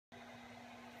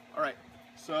Alright,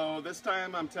 so this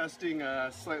time I'm testing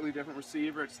a slightly different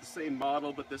receiver. It's the same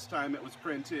model, but this time it was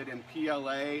printed in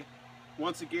PLA.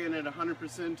 Once again at 100%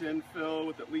 infill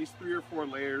with at least 3 or 4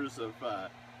 layers of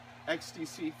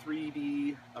XTC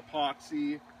 3D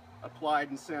epoxy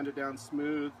applied and sanded down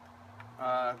smooth.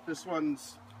 This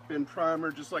one's been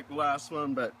primered just like the last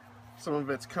one, but some of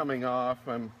it's coming off.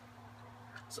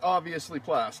 It's obviously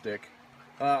plastic.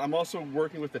 I'm also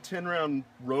working with the 10-round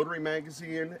rotary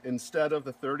magazine instead of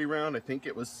the 30-round. I think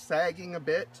it was sagging a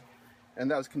bit, and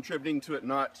that was contributing to it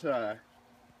not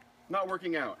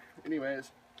working out.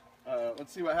 Anyways,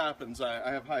 let's see what happens. I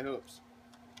have high hopes.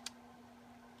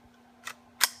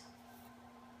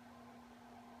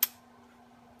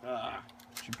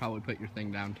 Should probably put your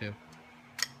thing down too.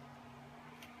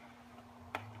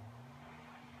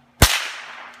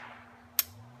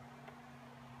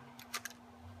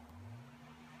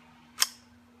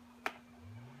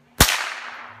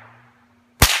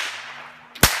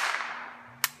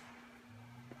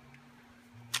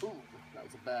 Ooh, that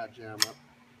was a bad jam up.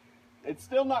 It's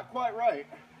still not quite right.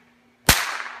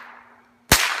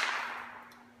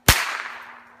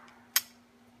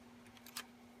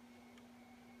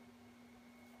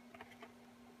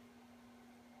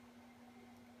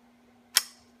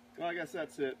 Well, I guess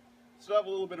that's it. Still have a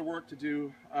little bit of work to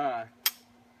do. I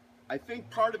think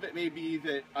part of it may be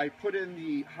that I put in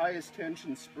the highest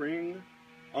tension spring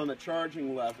on the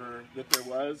charging lever that there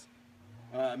was.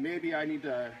 Maybe I need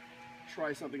to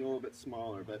try something a little bit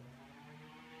smaller, but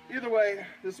either way,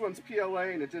 this one's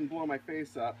PLA and it didn't blow my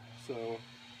face up, so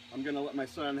I'm gonna let my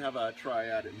son have a try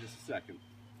at it in just a second.